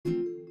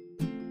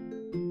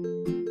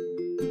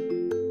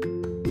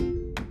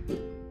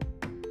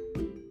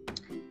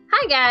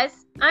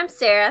guys, I'm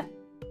Sarah.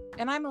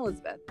 And I'm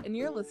Elizabeth, and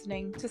you're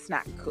listening to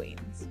Snack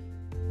Queens.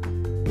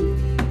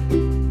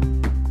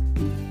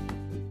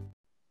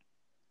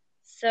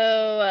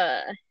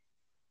 So,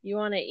 you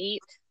want to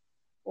eat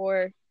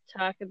or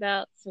talk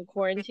about some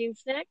quarantine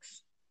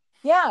snacks?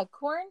 Yeah,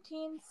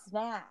 quarantine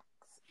snacks.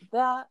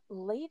 The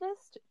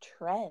latest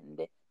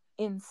trend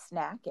in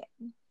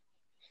snacking.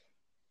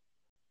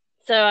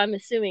 So, I'm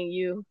assuming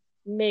you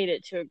made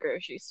it to a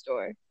grocery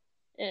store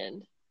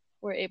and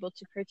were able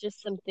to purchase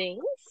some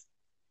things.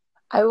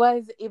 I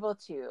was able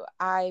to.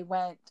 I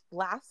went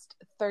last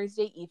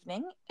Thursday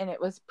evening, and it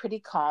was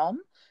pretty calm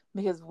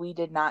because we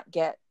did not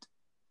get,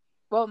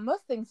 well,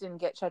 most things didn't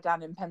get shut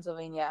down in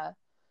Pennsylvania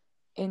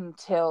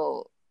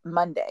until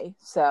Monday.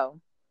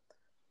 So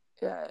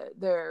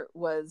there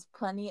was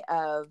plenty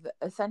of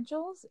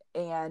essentials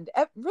and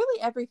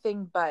really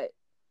everything but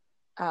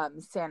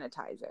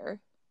sanitizer.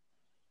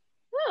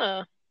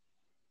 Huh.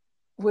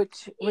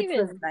 Which was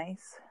Even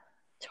nice.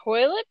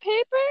 toilet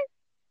paper?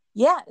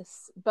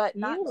 Yes, but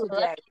not You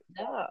today. lucky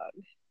dog.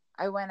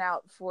 I went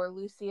out for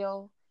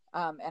Lucille,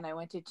 and I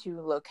went to 2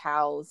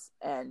 locales,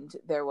 and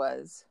there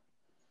was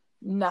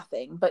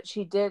nothing. But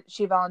she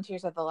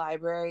volunteers at the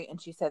library, and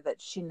she said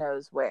that she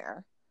knows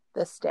where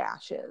the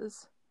stash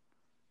is.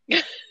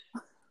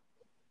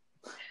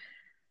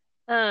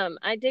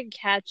 I did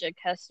catch a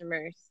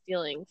customer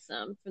stealing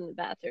some from the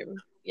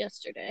bathroom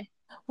yesterday.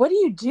 What do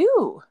you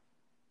do?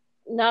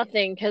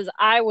 Nothing, because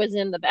I was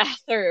in the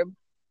bathroom,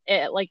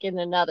 like in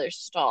another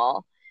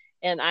stall,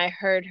 and I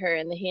heard her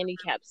in the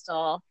handicap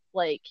stall.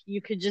 Like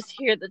you could just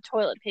hear the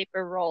toilet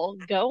paper roll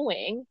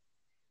going,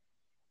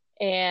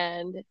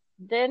 and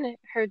then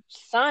her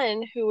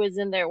son, who was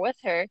in there with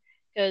her,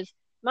 goes,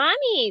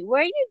 "Mommy,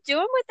 what are you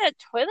doing with that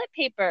toilet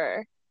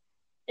paper?"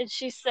 And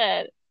she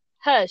said,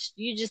 "Hush,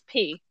 you just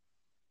pee."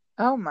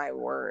 Oh my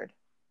word.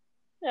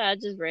 Yeah, I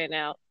just ran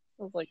out.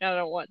 I was like, I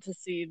don't want to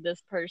see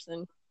this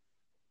person.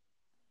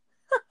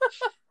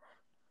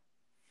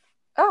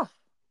 Oh,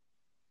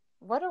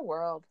 what a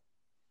world.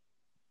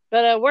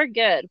 But we're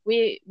good.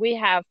 We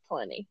have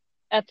plenty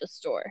at the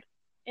store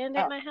and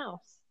at my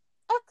house.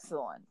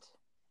 Excellent.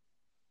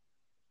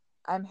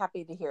 I'm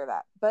happy to hear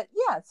that. But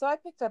yeah, so I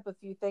picked up a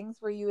few things.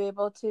 Were you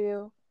able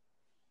to?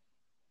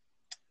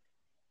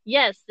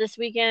 Yes, this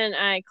weekend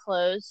I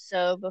closed,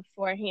 so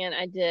beforehand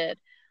I did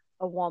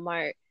a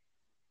Walmart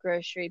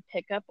grocery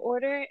pickup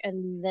order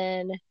and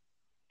then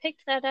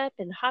picked that up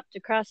and hopped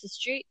across the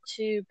street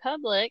to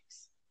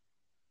Publix,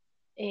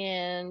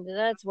 and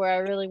that's where I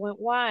really went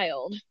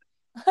wild.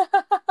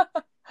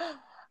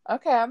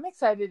 Okay, I'm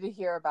excited to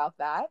hear about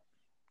that.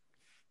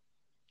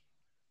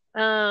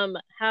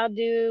 How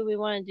do we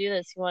want to do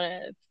this? You want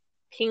to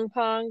ping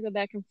pong, go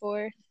back and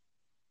forth?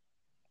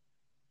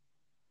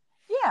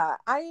 Yeah,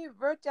 I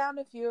wrote down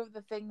a few of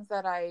the things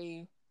that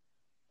I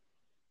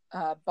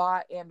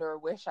bought and or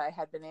wish I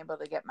had been able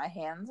to get my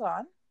hands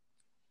on.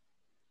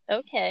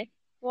 Okay.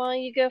 Well,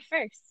 you go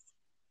first.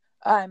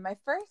 My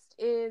first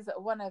is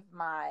one of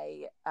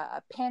my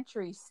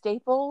pantry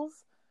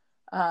staples,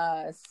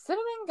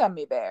 cinnamon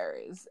gummy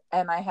bears.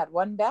 And I had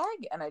one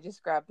bag and I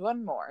just grabbed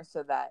one more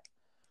so that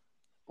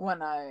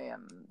when I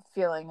am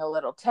feeling a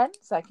little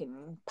tense, I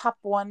can pop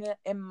one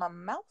in my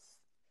mouth.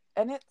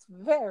 And it's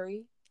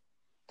very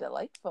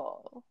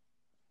delightful.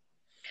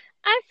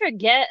 I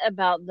forget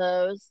about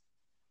those.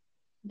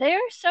 They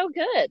are so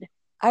good.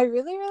 I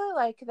really, really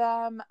like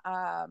them.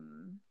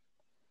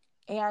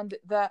 And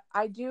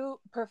I do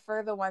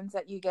prefer the ones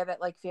that you get at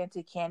like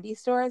fancy candy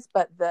stores,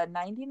 but the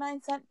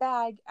 99-cent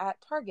bag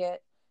at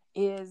Target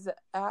is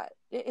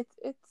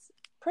it's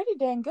pretty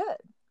dang good.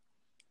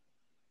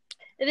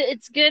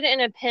 It's good in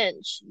a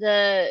pinch.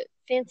 The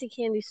fancy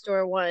candy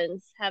store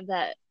ones have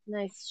that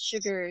nice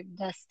sugar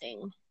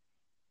dusting.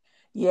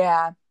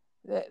 Yeah,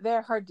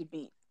 they're hard to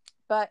beat.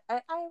 But I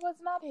was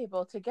not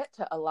able to get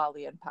to a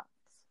Lolly and Pops.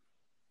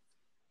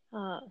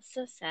 Oh,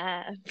 so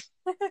sad.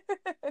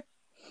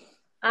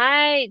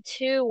 I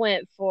too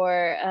went for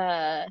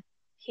a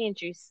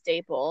pantry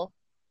staple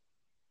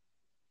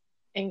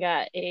and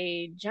got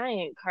a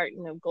giant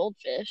carton of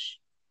goldfish.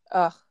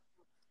 Ugh,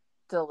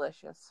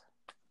 delicious.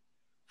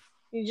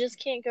 You just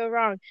can't go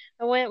wrong.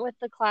 I went with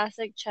the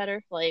classic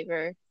cheddar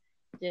flavor.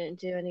 Didn't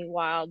do any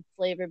wild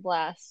flavor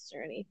blasts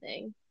or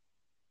anything.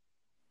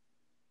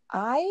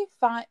 I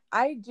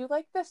do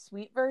like the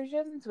sweet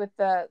versions with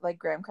the like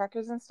graham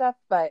crackers and stuff,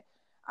 but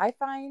I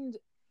find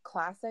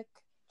classic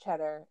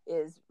cheddar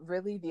is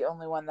really the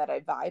only one that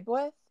I vibe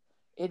with.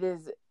 It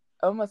is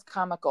almost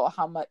comical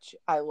how much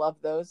I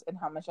love those and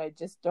how much I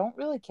just don't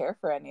really care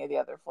for any of the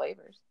other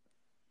flavors.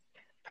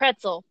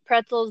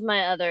 Pretzel's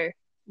my other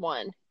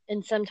one.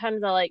 And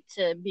sometimes I like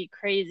to be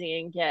crazy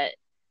and get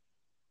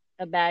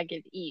a bag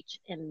of each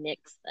and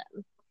mix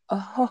them.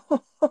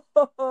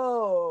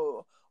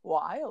 Oh,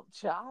 wild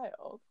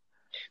child.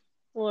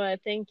 Well,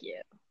 thank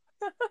you.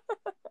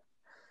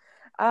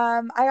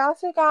 I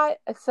also got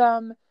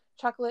some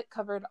chocolate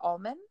covered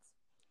almonds.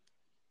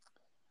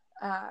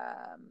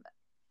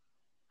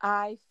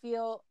 I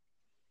feel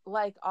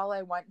like all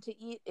I want to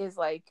eat is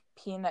like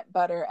peanut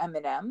butter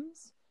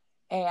M&Ms,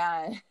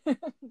 and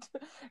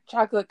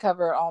chocolate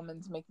covered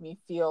almonds make me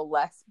feel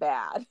less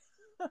bad.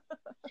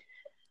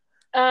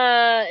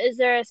 Is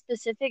there a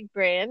specific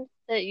brand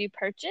that you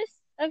purchase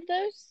of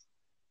those?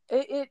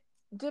 It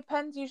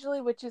depends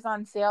usually which is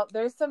on sale.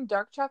 There's some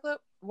dark chocolate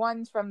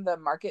ones from the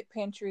Market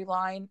Pantry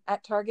line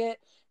at Target.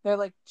 They're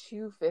like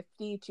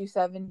 250,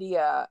 270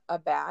 a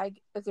bag.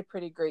 It's a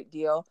pretty great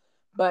deal.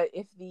 But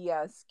if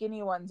the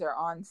skinny ones are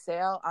on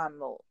sale,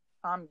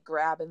 I'm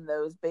grabbing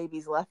those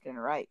babies left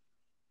and right.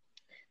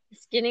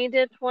 Skinny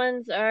dipped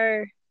ones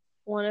are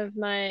one of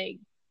my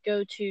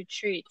go-to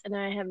treats, and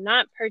I have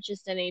not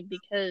purchased any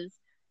because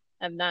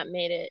I've not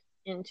made it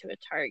into a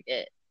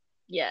Target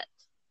yet.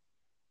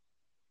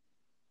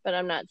 But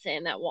I'm not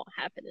saying that won't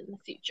happen in the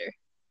future.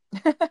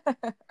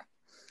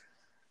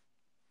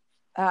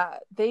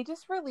 They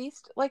just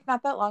released, like,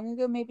 not that long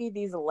ago, maybe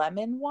these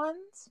lemon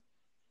ones.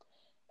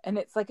 And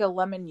it's like a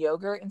lemon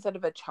yogurt instead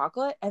of a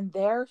chocolate. And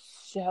they're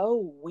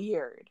so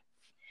weird.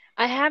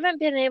 I haven't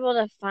been able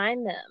to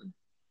find them.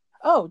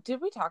 Oh, did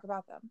we talk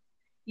about them?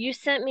 You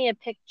sent me a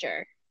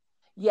picture.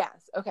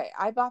 Yes. Okay.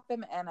 I bought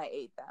them and I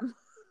ate them.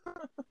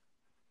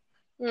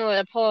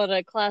 I pulled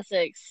a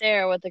classic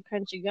Sarah with the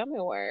crunchy gummy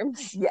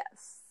worms.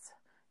 Yes.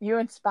 You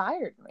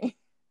inspired me.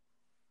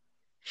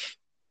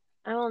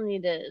 I will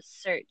need to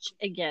search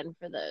again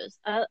for those.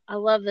 I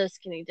love those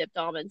skinny dipped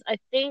almonds. I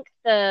think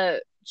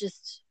the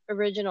just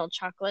original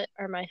chocolate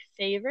are my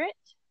favorite,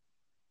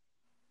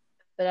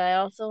 but I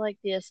also like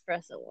the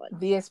espresso ones.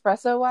 The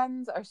espresso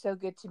ones are so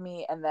good to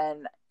me, and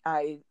then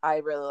I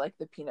really like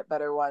the peanut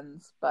butter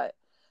ones, but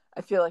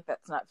I feel like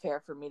that's not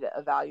fair for me to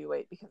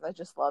evaluate because I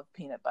just love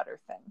peanut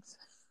butter things.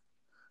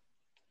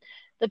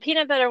 The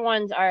peanut butter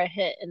ones are a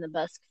hit in the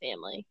Busk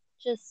family,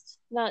 just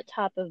not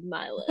top of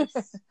my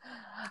list.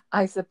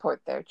 I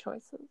support their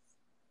choices.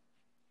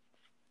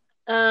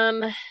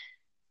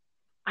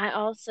 I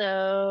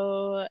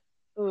also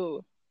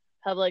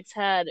Publix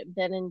had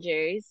Ben and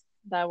Jerry's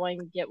buy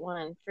one get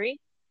one free.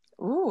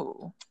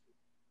 Ooh.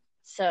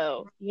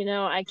 So,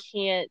 I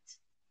can't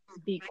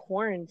be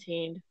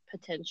quarantined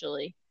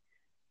potentially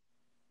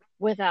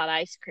without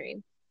ice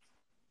cream.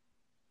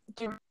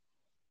 Do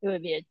It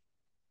would be a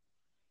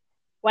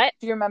what?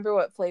 you remember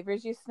what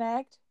flavors you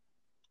snagged?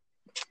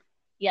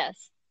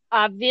 Yes.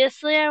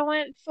 Obviously, I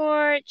went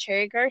for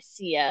Cherry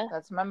Garcia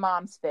That's my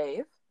mom's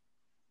fave.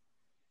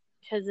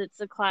 because it's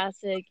a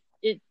classic.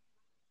 It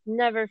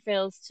never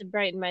fails to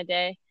brighten my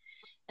day.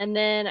 And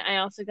then I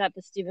also got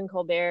the Stephen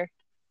Colbert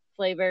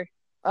flavor.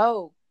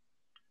 Oh,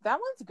 that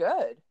one's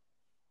good.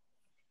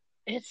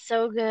 It's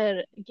so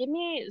good. Give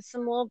me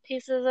some little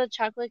pieces of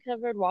chocolate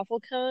covered waffle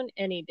cone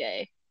any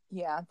day.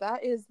 Yeah,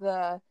 that is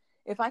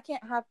if I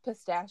can't have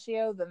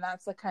pistachio, then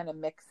that's the kind of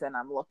mix-in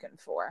I'm looking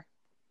for.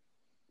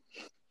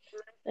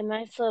 A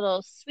nice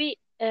little sweet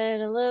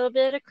and a little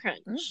bit of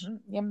crunch.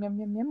 Mm-hmm. Yum, yum,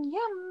 yum, yum,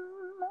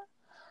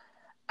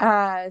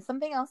 yum.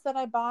 Something else that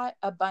I bought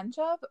a bunch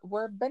of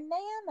were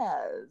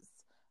bananas.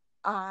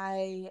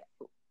 I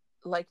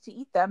like to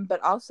eat them,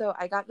 but also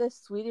I got this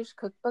Swedish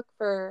cookbook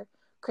for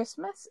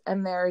Christmas,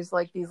 and there's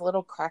like these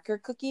little cracker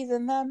cookies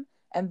in them,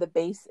 and the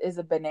base is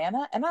a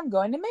banana, and I'm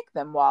going to make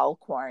them while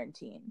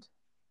quarantined.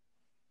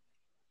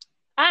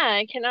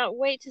 I cannot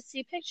wait to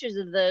see pictures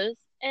of those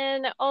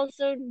and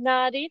also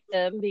not eat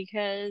them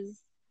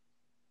because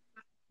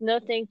no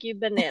thank you,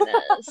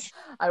 bananas.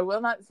 I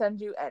will not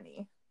send you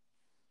any.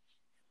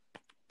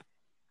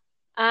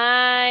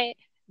 I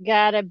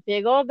got a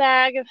big old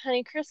bag of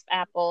Honeycrisp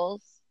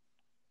apples,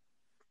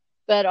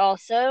 but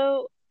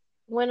also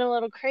went a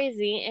little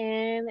crazy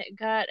and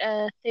got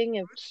a thing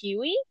of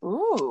kiwi.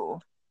 Ooh.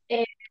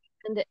 And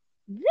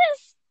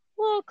this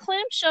little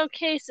clamshell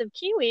case of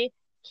kiwi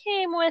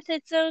came with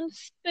its own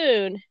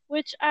spoon,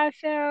 which I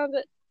found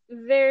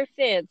very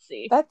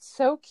fancy. That's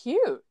so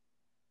cute.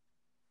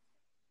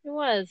 It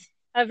was.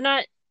 I've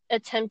not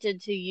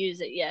attempted to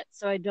use it yet,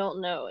 so I don't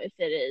know if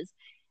it is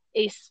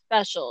a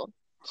special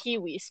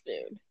kiwi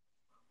spoon.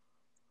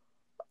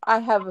 I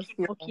have a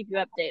feeling. We'll keep you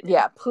updated.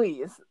 Yeah,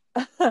 please.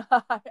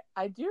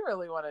 I do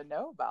really want to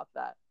know about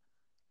that.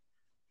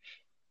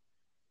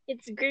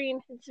 It's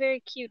green. It's very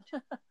cute.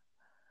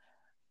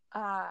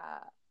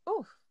 I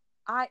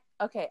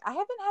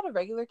haven't had a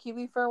regular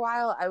kiwi for a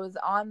while. I was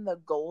on the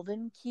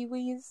golden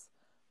kiwis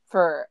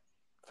for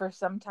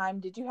some time.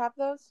 Did you have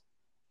those?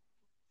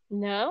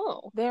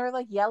 No. They're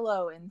like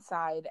yellow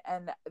inside,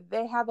 and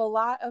they have a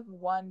lot of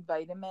one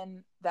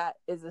vitamin that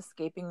is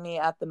escaping me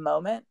at the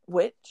moment,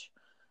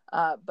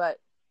 but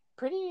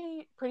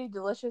pretty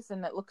delicious,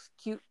 and it looks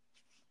cute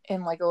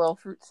in like a little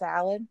fruit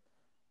salad.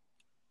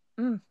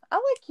 I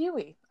like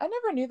kiwi. I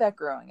never knew that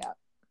growing up.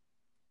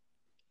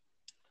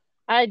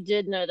 I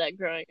did know that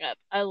growing up.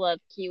 I love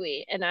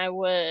kiwi, and I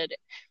would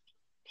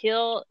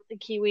peel the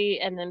kiwi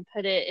and then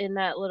put it in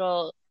that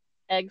little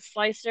egg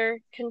slicer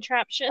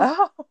contraption.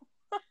 Oh.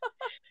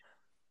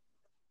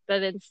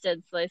 But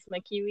instead slice my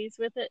kiwis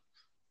with it.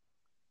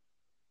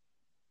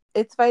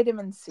 It's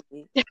vitamin C.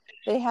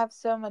 They have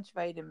so much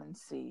vitamin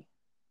C.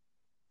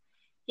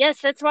 Yes,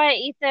 that's why I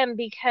eat them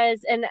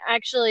because, and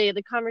actually,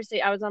 the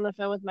conversation, I was on the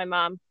phone with my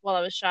mom while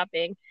I was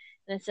shopping,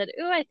 and I said,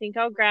 "Ooh, I think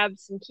I'll grab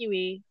some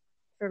kiwi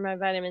for my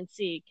vitamin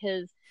C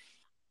because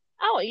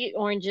I'll eat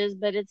oranges,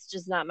 but it's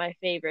just not my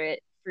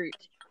favorite fruit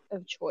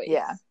of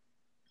Yeah. choice."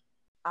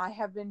 I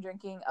have been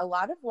drinking a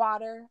lot of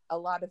water, a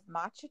lot of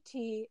matcha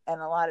tea, and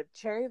a lot of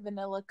cherry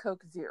vanilla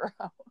Coke Zero.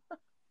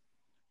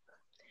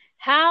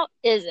 How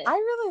is I it?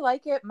 really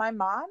like it. My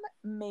mom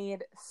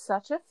made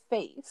such a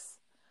face.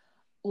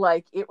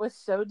 Like, it was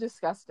so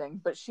disgusting,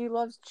 but she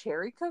loves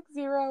cherry Coke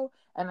Zero,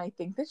 and I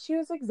think that she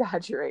was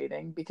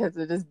exaggerating because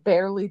it is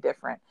barely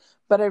different.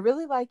 But I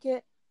really like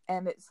it,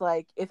 and it's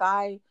like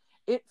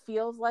it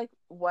feels like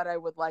what I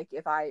would like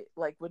if I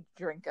like would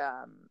drink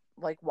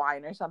like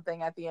wine or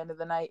something at the end of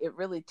the night. It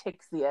really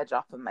takes the edge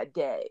off of my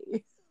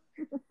day.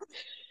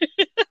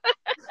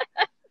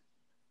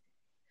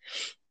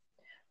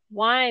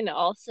 Wine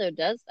also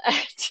does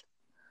that.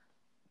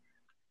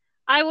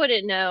 I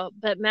wouldn't know,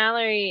 but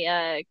Mallory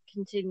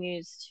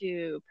continues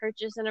to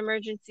purchase an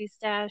emergency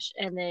stash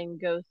and then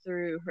go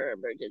through her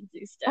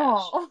emergency stash.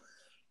 Oh,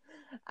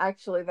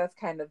 actually, that's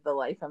kind of the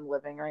life I'm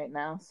living right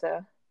now.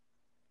 So,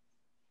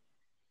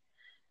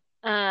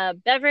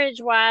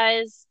 Beverage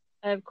wise,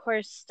 I of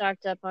course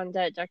stocked up on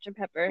Diet Dr.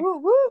 Pepper. woo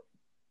woo.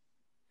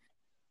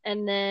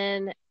 And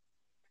then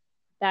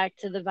back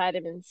to the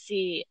vitamin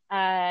C.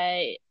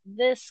 I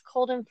this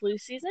cold and flu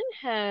season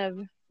have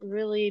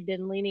really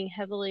been leaning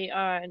heavily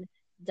on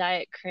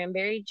diet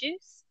cranberry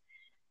juice.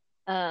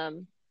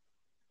 Um,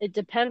 it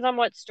depends on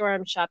what store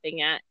I'm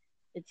shopping at.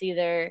 It's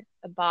either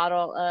a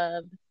bottle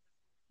of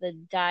the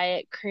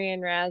diet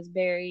cran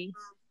raspberry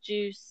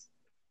juice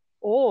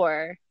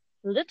or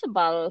little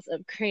bottles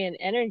of cran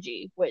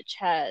energy, which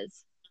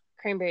has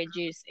cranberry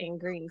juice and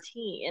green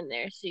tea in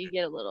there, so you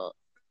get a little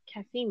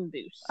caffeine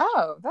boost.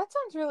 Oh, that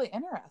sounds really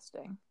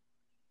interesting.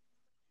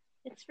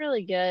 It's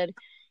really good.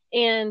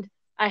 And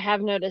I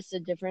have noticed a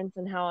difference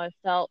in how I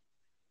felt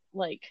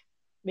like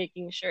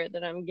making sure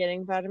that I'm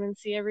getting vitamin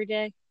C every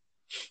day.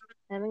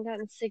 I haven't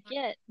gotten sick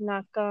yet.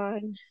 Knock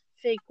on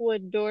fake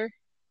wood door.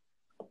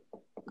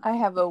 I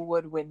have a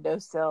wood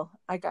windowsill.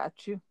 I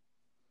got you.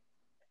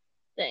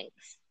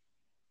 Thanks.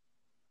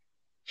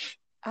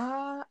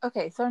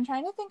 Okay, so I'm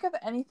trying to think of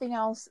anything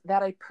else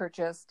that I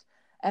purchased,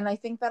 and I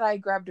think that I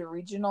grabbed a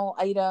regional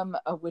item,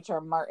 which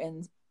are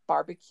Martin's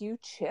barbecue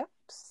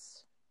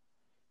chips,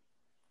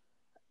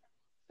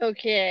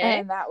 Okay.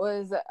 and that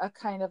was a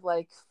kind of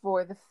like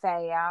for the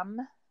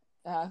fam,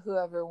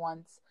 whoever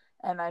wants.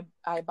 And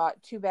I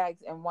bought 2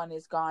 bags, and one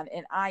is gone,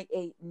 and I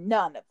ate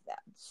none of them,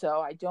 so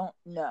I don't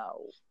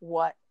know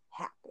what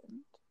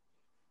happened.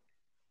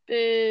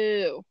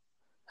 Boo.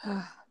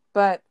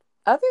 But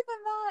other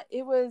than that,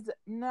 it was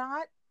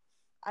not.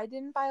 I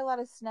didn't buy a lot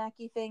of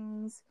snacky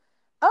things.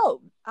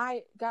 Oh,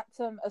 I got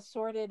some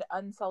assorted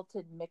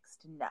unsalted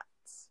mixed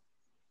nuts.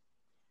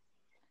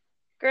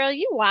 Girl,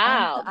 you And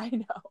wild. I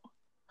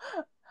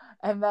know.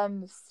 And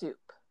then soup.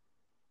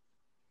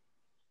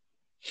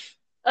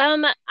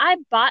 I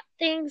bought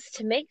things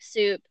to make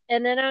soup,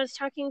 and then I was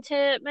talking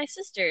to my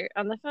sister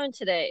on the phone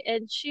today,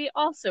 and she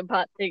also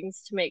bought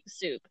things to make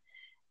soup.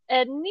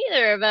 And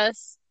neither of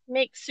us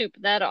make soup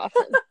that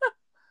often.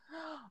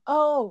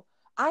 Oh,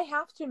 I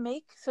have to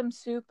make some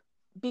soup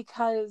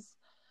because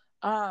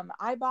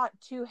I bought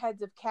 2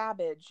 heads of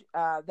cabbage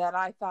that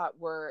I thought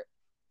were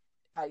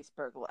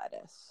iceberg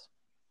lettuce.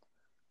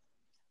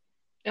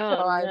 So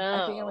Oh I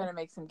think I'm no. gonna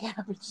make some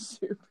cabbage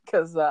soup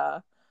because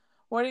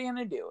what are you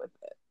gonna do with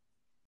it?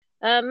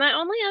 My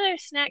only other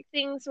snack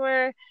things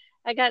were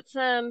I got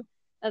some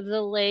of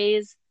the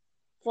Lay's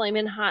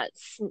Flamin' Hot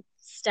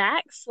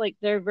stacks, like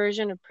their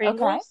version of Okay.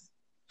 Pringles.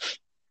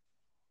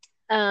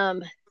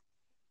 Um,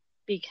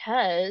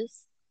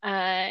 because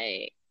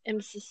I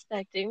am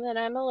suspecting that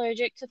I'm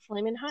allergic to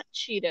Flamin' Hot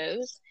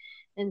Cheetos,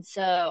 and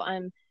so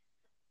I'm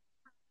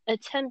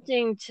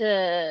attempting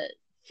to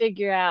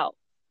figure out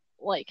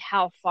like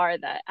how far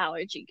that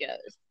allergy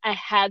goes. I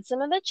had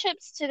some of the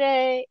chips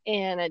today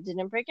and it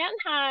didn't break out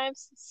in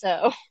hives,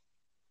 so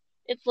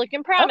it's looking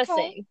Okay.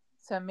 promising.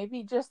 So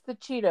maybe just the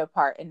Cheeto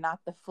part and not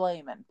the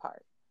flamin'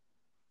 part.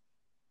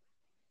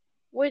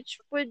 Which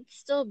would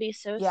still be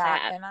so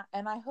Yeah, sad.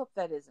 and I hope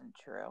that isn't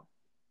true.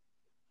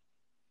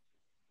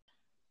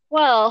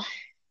 Well,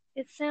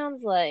 it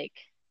sounds like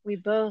we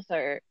both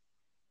are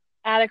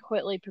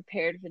adequately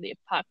prepared for the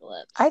I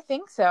apocalypse.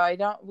 think so. I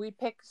don't we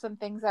picked some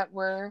things that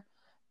were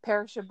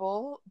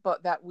perishable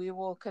but that we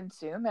will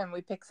consume, and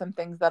we picked some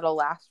things that'll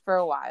last for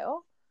a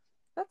while.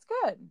 That's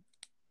good.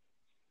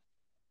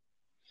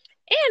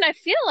 And I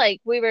feel like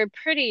we were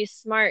pretty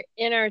smart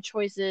in our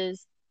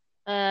choices.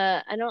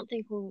 I don't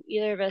think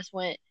either of us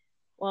went,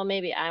 well,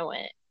 maybe I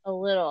went a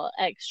little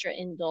extra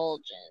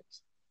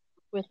indulgent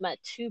with my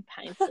 2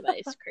 pints of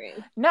ice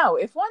cream. No,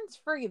 if one's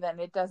free then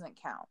it doesn't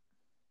count.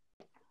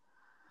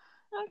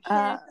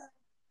 Uh Okay.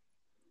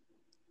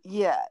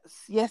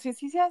 yes.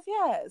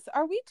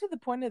 Are we to the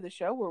point of the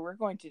show where we're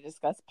going to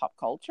discuss pop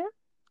culture?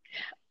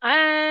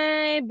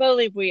 I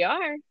believe we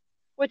are.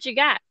 What you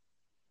got?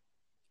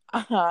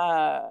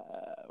 Uh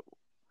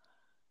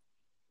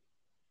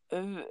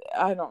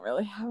I don't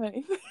really have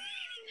anything.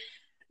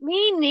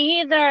 Me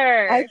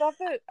neither. I thought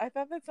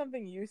that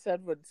something you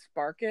said would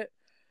spark it,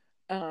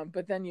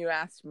 but then you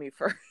asked me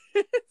first.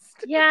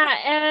 Yeah,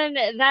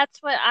 and that's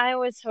what I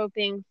was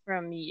hoping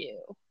from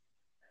you.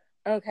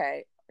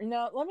 Okay,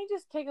 now let me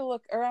just take a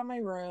look around my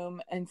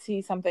room and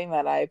see something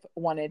that I've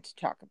wanted to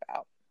talk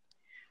about.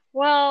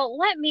 Well,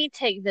 let me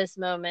take this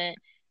moment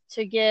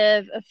to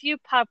give a few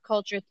pop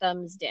culture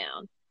thumbs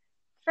down.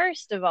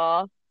 First of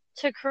all,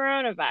 to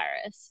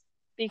coronavirus,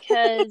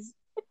 because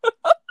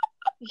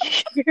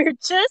you're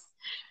just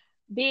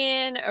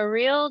being a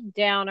real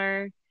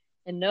downer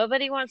and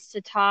nobody wants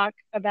to talk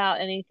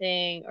about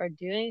anything or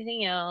do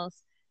anything else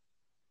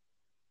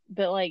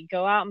but like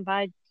go out and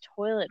buy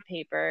toilet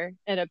paper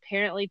and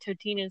apparently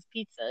Totino's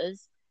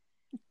pizzas.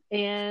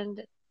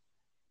 And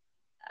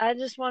I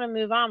just want to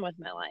move on with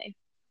my life.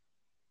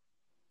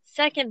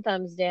 Second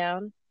thumbs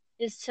down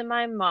is to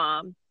my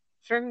mom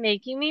for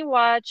making me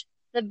watch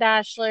the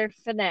Bachelor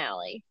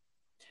finale.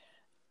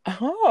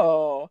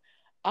 Oh,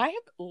 I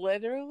have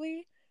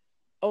literally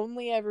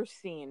only ever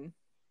seen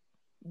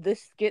the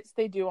skits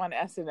they do on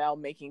SNL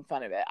making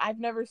fun of it. I've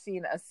never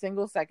seen a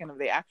single second of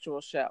the actual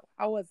show.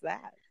 How was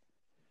that?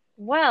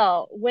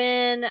 Well,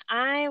 when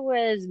I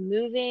was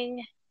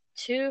moving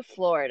to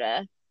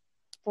Florida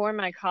for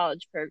my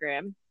college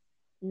program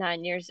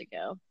 9 years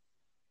ago,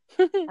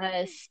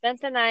 I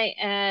spent the night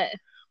at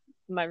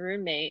my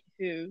roommate,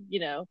 who,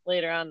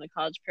 later on in the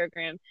college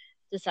program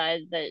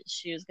decided that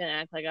she was going to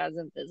act like I was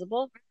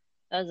invisible.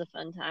 That was a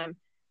fun time.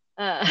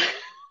 Uh,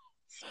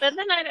 spent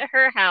the night at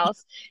her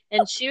house,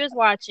 and she was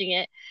watching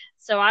it.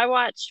 So I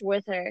watched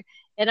with her,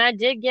 and I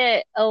did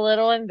get a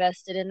little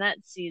invested in that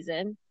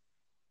season.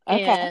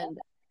 Okay. And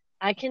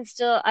I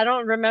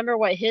don't remember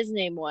what his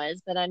name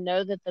was, but I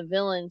know that the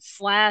villain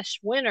slash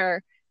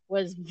winner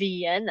was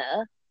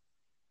Vienna.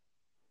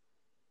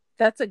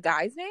 That's a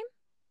guy's name?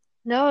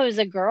 No, it was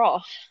a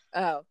girl.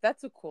 Oh,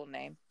 that's a cool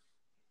name.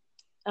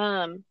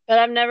 But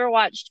I've never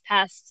watched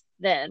past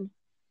then.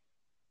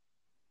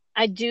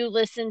 I do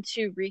listen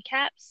to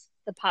recaps.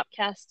 The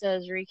Popcast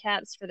does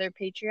recaps for their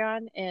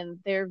Patreon, and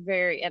they're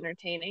very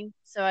entertaining.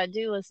 So I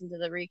do listen to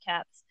the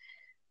recaps.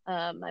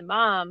 My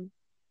mom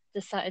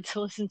decided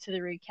to listen to the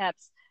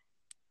recaps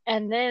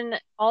and then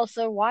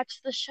also watch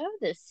the show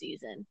this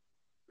season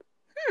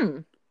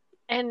Hmm.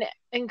 and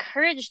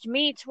encouraged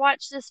me to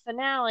watch this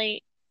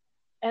finale.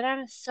 And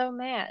I'm so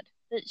mad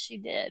that she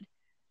did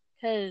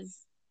because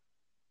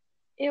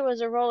it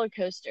was a roller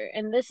coaster.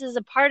 And this is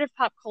a part of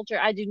pop culture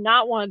I do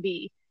not want to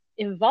be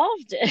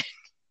involved in.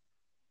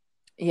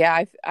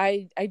 Yeah,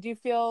 I do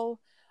feel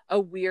a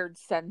weird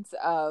sense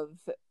of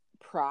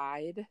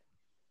pride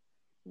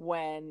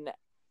when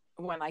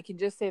I can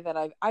just say that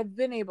I've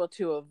been able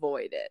to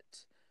avoid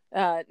it.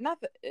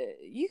 Not that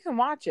you can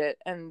watch it,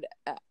 and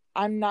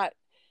I'm not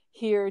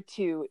here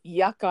to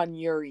yuck on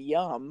your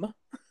yum,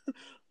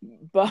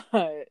 but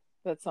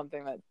that's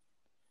something that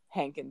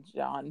Hank and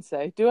John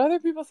say. Do other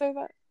people say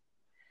that?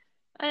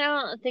 I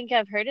don't think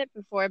I've heard it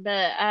before,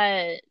 but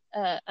I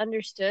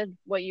understood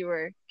what you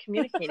were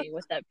communicating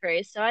with that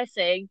phrase. So I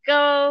say,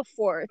 go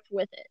forth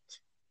with it.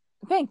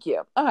 Thank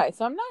you. Okay,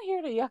 so I'm not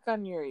here to yuck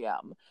on your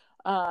yum.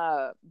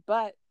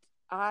 But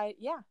I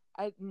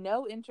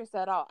no interest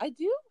at all. I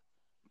do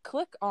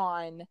click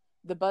on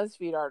the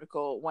BuzzFeed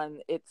article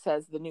when it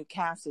says the new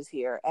cast is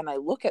here and I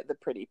look at the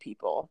pretty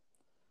people.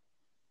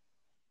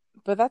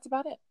 But that's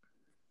about it.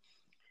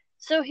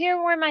 So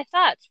here were my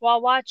thoughts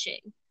while watching.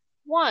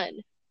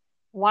 One,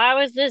 why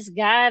was this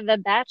guy the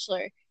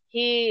bachelor?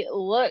 He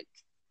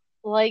looked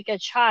like a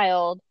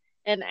child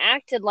and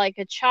acted like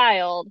a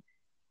child,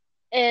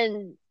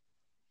 and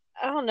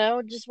I don't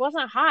know, just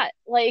wasn't hot.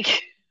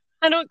 Like,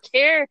 I don't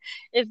care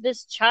if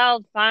this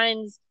child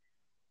finds,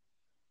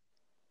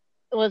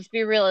 let's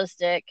be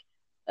realistic,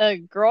 a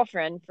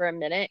girlfriend for a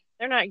minute.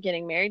 They're not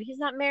getting married. He's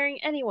not marrying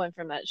anyone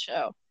from that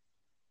show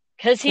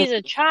because he's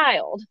a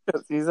child.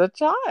 Because he's a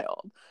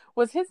child.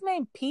 Was his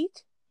name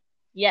Pete?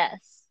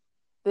 Yes.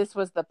 This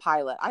was the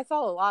pilot. I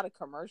saw a lot of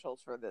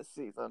commercials for this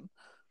season.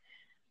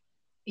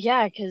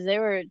 Yeah, because they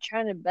were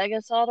trying to beg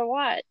us all to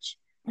watch.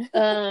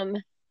 Um,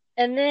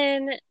 and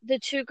then the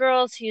two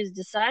girls he was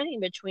deciding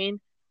between,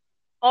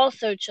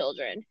 also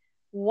children.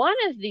 One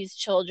of these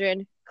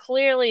children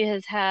clearly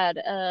has had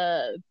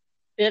a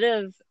bit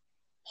of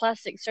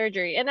plastic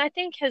surgery, and I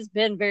think has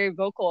been very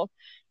vocal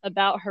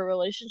about her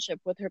relationship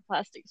with her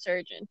plastic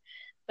surgeon.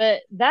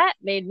 But that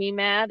made me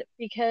mad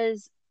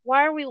because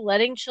why are we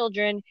letting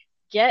children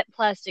get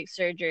plastic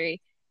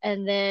surgery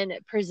and then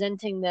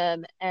presenting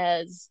them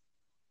as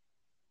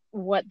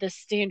what the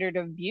standard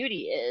of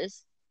beauty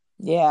is?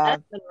 Yeah.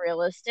 That's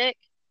unrealistic.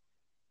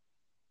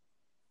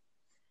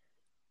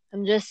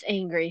 I'm just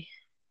angry.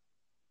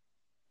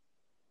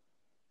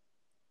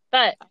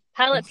 But I'm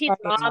Pilot Pete's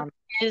sorry, mom Mom.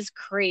 is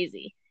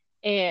crazy.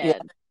 Yeah.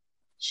 And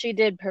she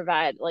did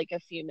provide like a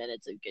few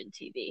minutes of good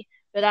TV.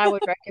 But I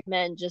would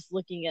recommend just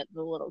looking at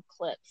the little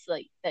clips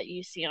like that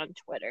you see on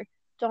Twitter.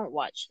 Don't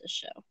watch the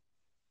show.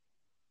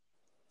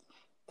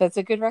 That's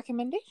a good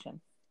recommendation.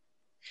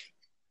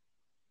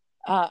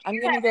 I'm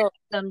gonna go.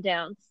 Thumb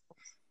downs.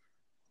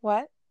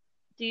 What?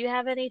 Do you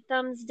have any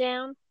thumbs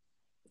down?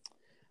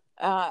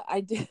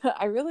 I did.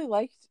 I really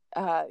liked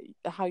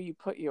how you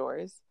put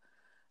yours.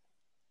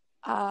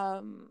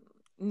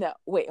 No,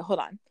 wait, hold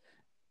on.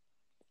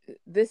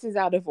 This is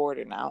out of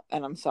order now,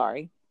 and I'm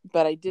sorry,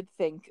 but I did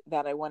think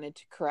that I wanted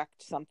to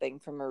correct something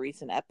from a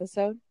recent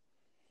episode.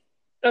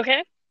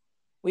 Okay.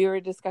 We were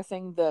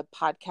discussing the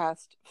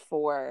podcast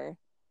for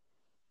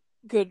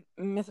Good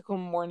Mythical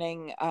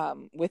Morning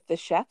with the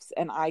chefs,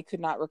 and I could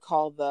not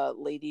recall the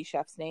lady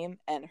chef's name,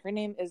 and her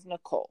name is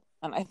Nicole.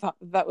 And I thought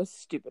that was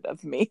stupid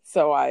of me.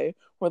 So I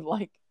would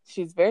like,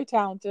 she's very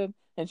talented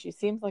and she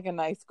seems like a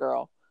nice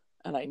girl.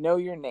 And I know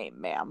your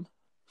name, ma'am.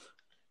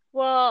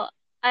 Well,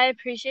 I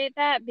appreciate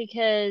that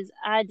because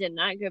I did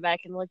not go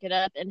back and look it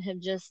up and have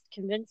just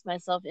convinced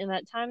myself in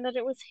that time that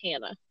it was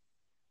Hannah.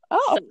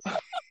 Oh,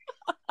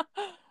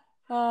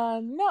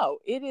 So, no,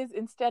 it is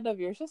instead of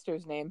your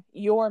sister's name,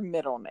 your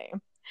middle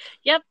name.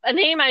 yep, a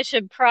name I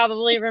should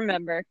probably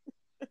remember.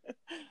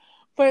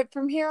 But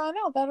from here on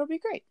out, that'll be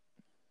great.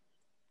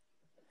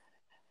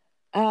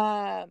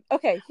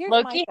 Okay, here's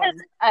Loki my has,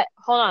 thumb.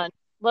 hold on.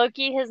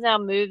 Loki has now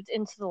moved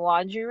into the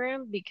laundry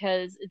room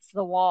because it's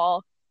the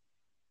wall,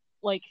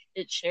 like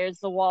it shares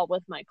the wall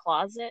with my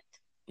closet.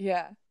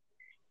 Yeah.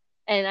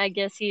 And I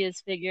guess he has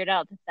figured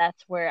out that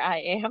that's where I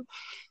am.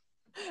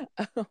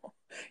 Oh,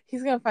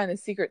 he's gonna find a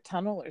secret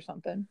tunnel or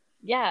something.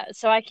 Yeah,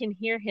 so I can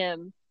hear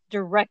him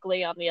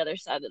directly on the other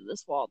side of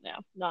this wall now,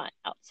 not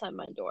outside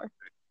my door.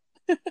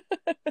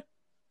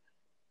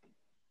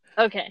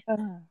 Okay.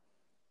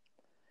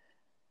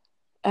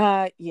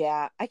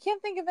 Yeah, I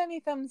can't think of any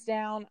thumbs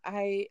down.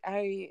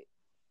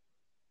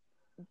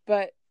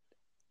 But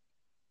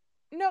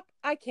nope,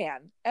 I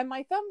can. And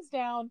my thumbs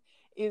down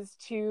is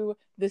to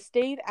the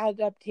stage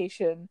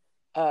adaptation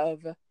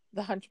of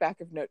The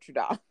Hunchback of Notre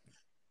Dame.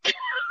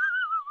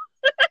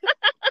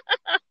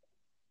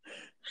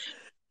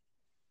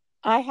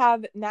 I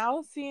have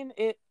now seen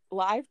it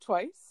live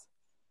twice,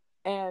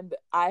 and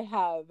I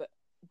have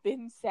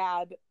been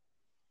sad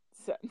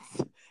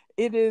since.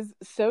 It is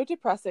so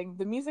depressing.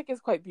 The music is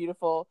quite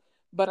beautiful,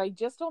 but I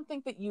just don't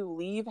think that you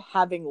leave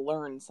having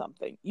learned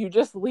something. You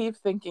just leave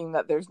thinking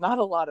that there's not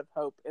a lot of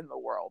hope in the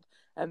world.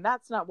 And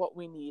that's not what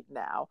we need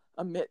now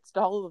amidst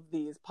all of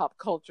these pop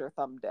culture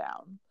thumbs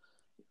down,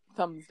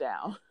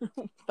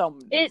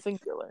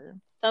 singular.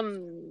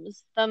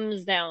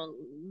 Thumbs down.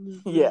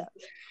 Yeah.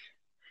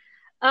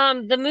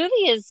 The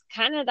movie is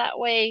kind of that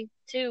way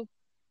too.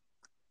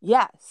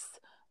 Yes.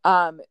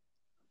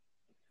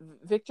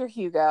 Victor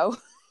Hugo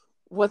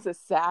was a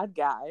sad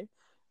guy,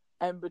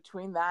 and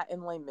between that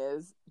and Les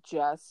Mis,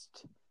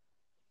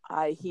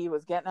 he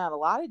was getting out a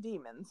lot of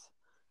demons.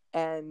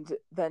 And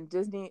then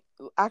Disney,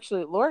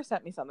 actually, Laura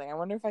sent me something. I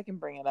wonder if I can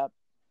bring it up.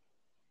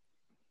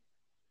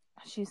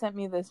 She sent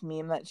me this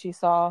meme that she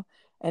saw,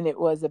 and it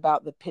was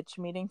about the pitch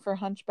meeting for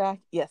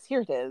Hunchback. Yes,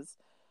 here it is.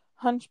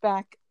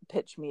 Hunchback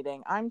pitch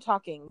meeting. I'm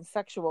talking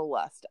sexual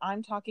lust.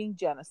 I'm talking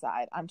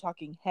genocide. I'm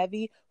talking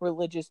heavy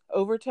religious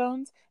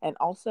overtones. And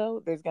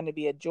also, there's going to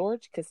be a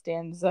George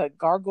Costanza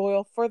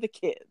gargoyle for the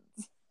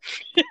kids.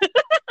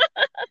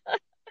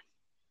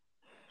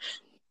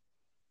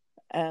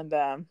 And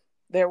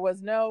there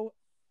was no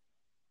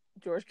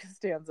George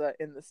Costanza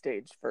in the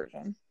staged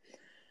version.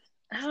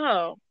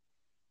 Oh.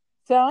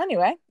 So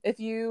anyway, if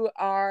you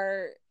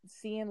are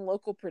seeing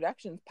local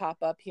productions pop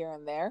up here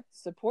and there,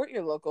 support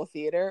your local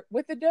theater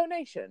with a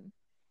donation.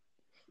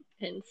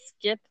 And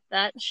skip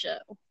that show.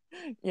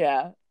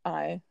 Yeah,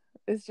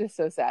 it's just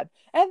so sad.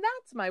 And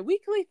that's my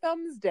weekly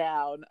thumbs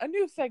down, a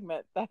new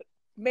segment that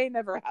may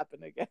never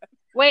happen again.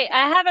 Wait,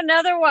 I have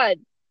another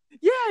one.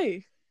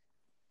 Yay!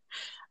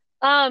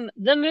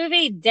 The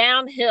movie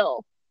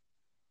Downhill.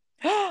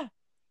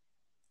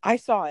 I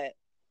saw it.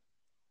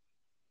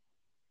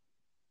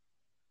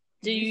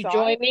 Do you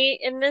join me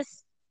in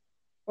this?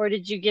 Or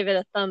did you give it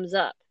a thumbs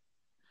up?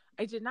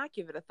 I did not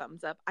give it a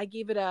thumbs up. I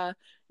gave it a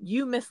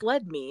you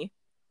misled me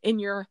in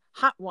your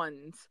Hot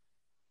Ones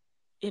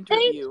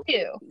interview. Thank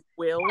you.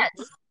 Will.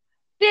 Yes.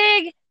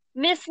 Big,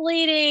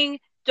 misleading.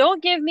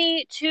 Don't give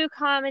me two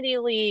comedy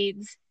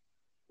leads.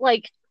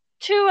 Like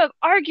two of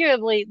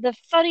arguably the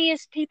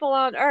funniest people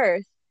on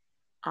earth.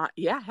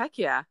 Yeah, heck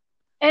yeah.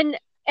 And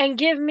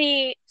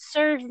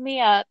serve me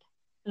up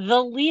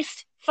the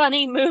least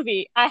funny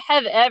movie I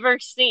have ever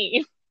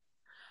seen.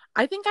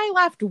 I think I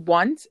laughed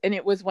once, and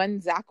it was when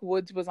Zach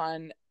Woods was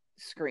on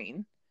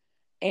screen,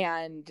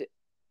 and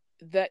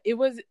it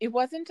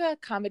wasn't a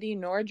comedy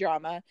nor a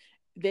drama.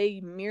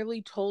 They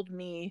merely told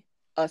me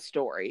a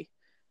story,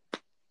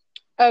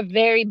 a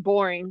very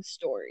boring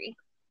story.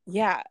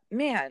 Yeah,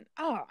 man.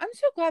 Oh, I'm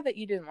so glad that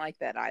you didn't like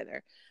that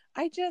either.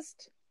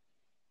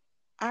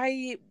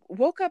 I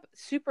woke up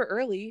super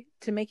early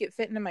to make it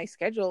fit into my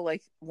schedule,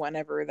 like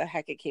whenever the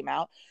heck it came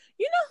out.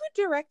 You know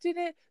who directed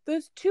it?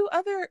 Those two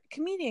other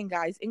comedian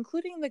guys,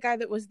 including the guy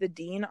that was the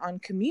dean on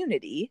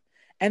Community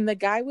and the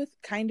guy with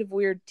kind of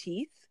weird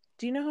teeth.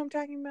 Do you know who I'm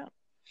talking about?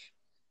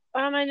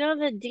 I know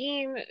the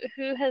dean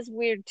who has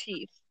weird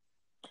teeth.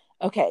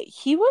 Okay,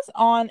 he was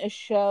on a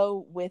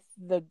show with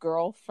the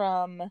girl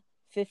from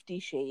 50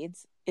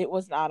 Shades. It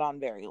was not on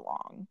very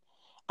long.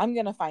 I'm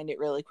going to find it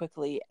really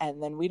quickly,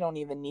 and then we don't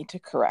even need to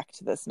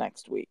correct this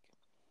next week.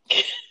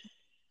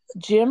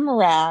 Jim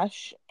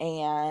Rash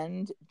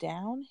and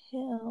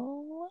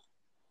Downhill.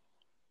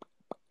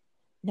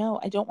 No,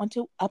 I don't want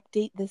to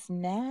update this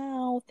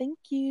now. Thank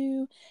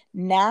you.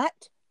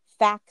 Nat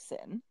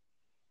Faxon.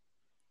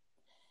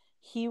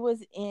 He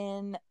was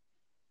in.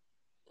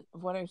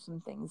 What are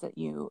some things that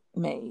you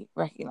may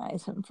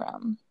recognize him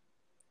from?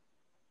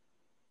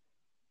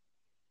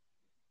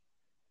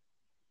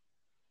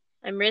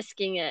 I'm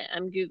risking it.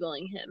 I'm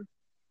Googling him.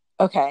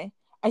 Okay.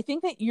 I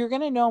think that you're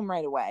going to know him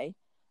right away.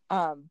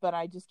 But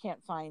I just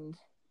can't find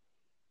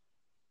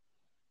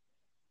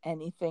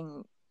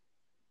anything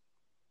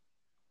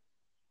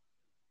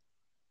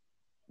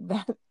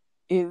that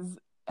is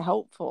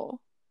helpful.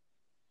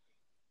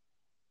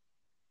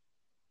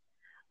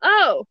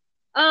 Oh,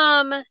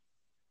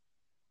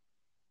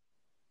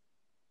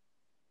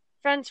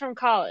 friends from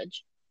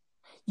college.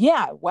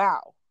 Yeah,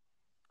 wow.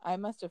 I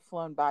must have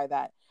flown by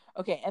that.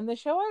 Okay, and the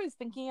show I was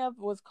thinking of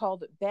was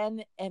called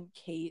Ben and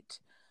Kate,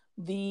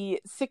 the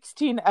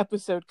 16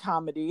 episode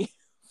comedy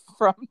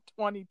from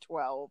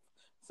 2012.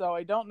 So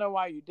I don't know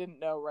why you didn't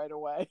know right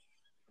away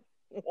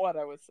what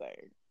I was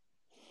saying.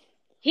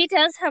 He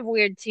does have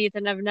weird teeth,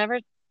 and I've never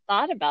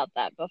thought about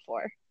that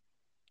before.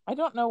 I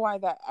don't know why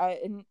that.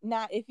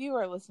 Nat, if you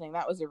are listening,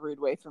 that was a rude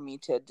way for me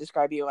to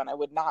describe you, and I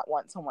would not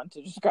want someone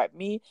to describe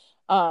me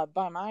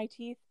by my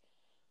teeth.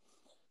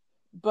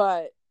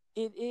 But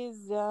it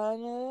is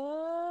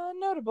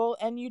notable,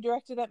 and you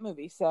directed that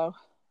movie, so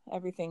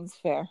everything's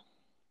fair.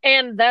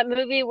 And that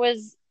movie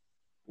was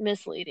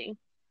misleading.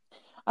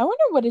 I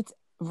wonder what it's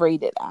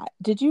rated at.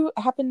 Did you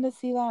happen to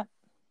see that?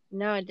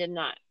 No, I did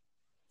not.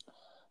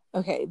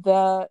 Okay,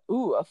 a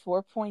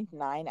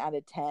 4.9 out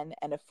of 10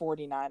 and a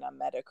 49 on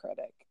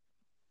Metacritic.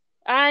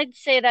 I'd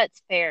say that's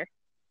fair.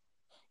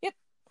 Yep.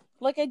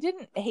 Like I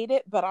didn't hate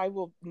it, but I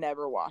will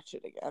never watch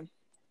it again.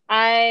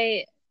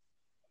 I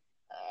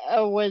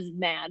was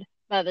mad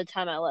by the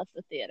time I left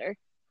the theater.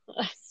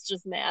 I was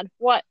just mad.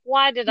 What?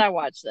 Why did I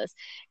watch this?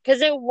 Because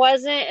it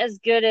wasn't as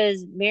good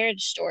as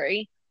Marriage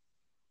Story.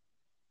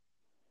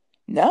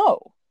 No.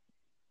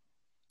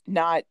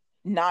 Not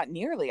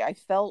nearly. I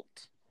felt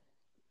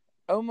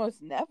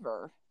almost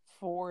never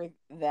for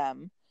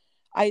them.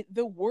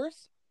 The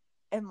worst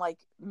and like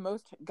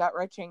most gut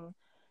wrenching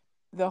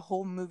the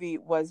whole movie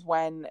was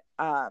when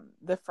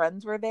the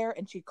friends were there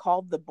and she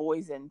called the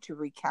boys in to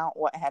recount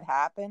what had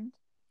happened.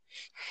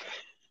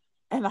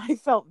 And I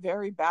felt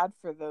very bad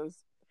for those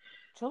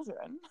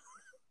children.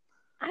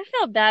 I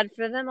felt bad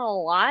for them a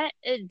lot.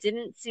 It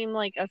didn't seem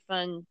like a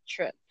fun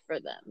trip for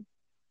them.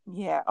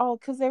 Yeah. Oh,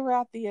 because they were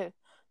at the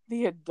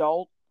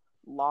adult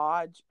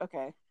lodge.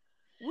 Okay.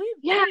 We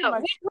Yeah, pretty we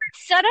much were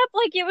set up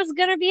like it was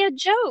gonna be a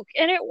joke,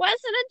 and it wasn't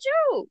a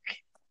joke.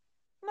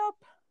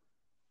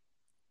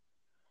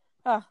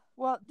 nope.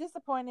 Well,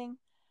 disappointing.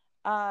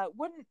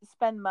 Wouldn't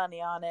spend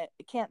money on it.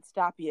 It can't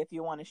stop you if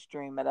you want to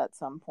stream it at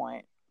some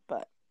point,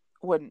 but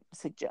wouldn't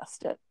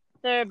suggest it.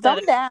 They're better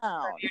Thumb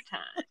down. your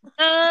time.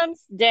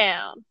 Thumbs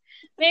down.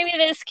 Maybe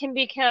this can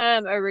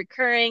become a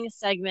recurring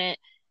segment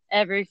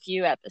every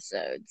few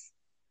episodes.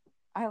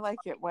 I like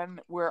it when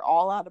we're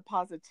all out of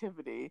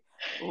positivity.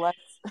 Let's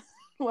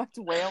let's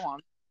wail on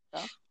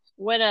stuff.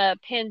 When a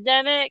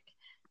pandemic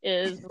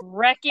is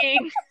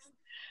wrecking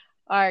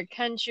our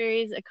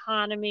country's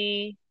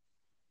economy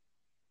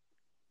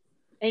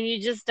and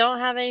you just don't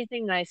have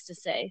anything nice to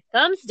say,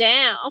 thumbs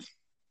down.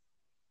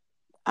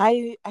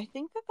 I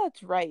think that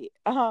that's right.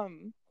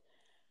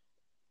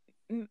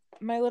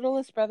 My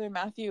littlest brother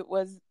Matthew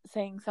was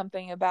saying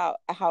something about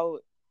how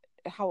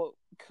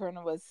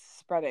Corona was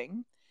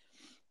spreading,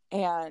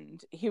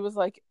 and he was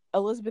like,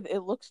 Elizabeth, it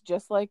looks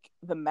just like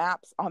the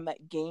maps on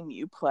that game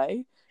you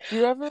play. Do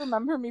you ever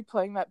remember me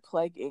playing that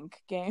Plague Inc.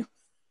 game?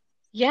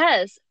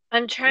 Yes,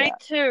 I'm trying Yeah.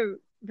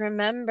 to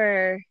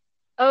remember.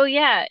 Oh,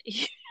 yeah,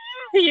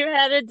 you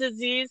had a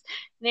disease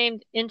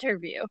named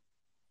Interview.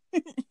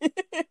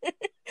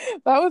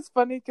 That was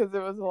funny because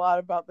it was a lot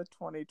about the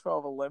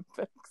 2012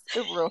 Olympics.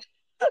 It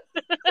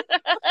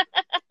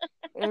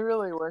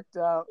really worked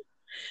out.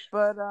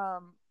 But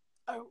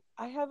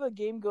I have a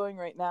game going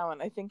right now,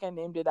 and I think I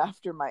named it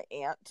after my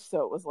aunt,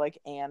 so it was like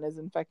Anne is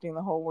infecting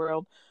the whole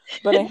world.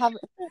 But I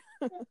haven't.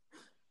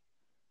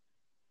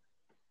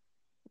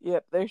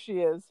 Yep, there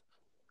she is.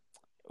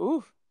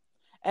 Ooh.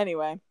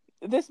 Anyway,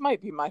 this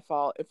might be my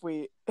fault if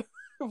we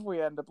if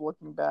we end up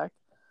looking back.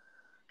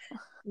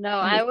 No,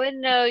 I would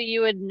know you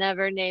would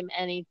never name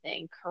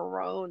anything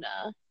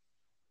Corona.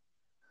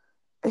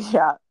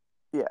 Yeah,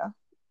 yeah.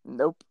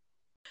 Nope.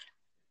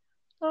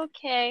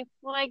 Okay,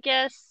 well, I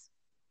guess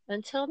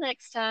until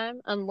next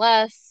time,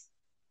 unless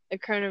the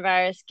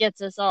coronavirus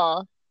gets us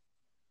all.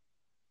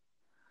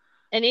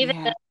 And even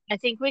Yeah. then, I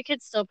think we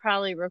could still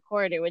probably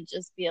record. It would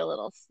just be a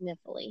little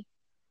sniffly.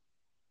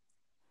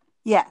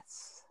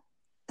 Yes.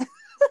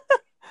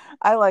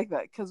 I like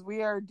that because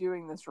we are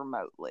doing this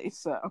remotely.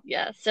 So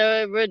Yeah,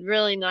 so it would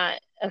really not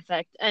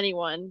affect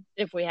anyone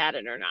if we had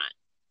it or not.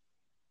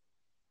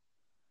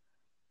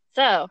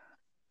 So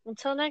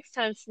until next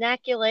time,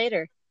 snack you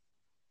later.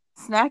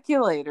 snack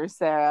you later,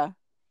 Sarah.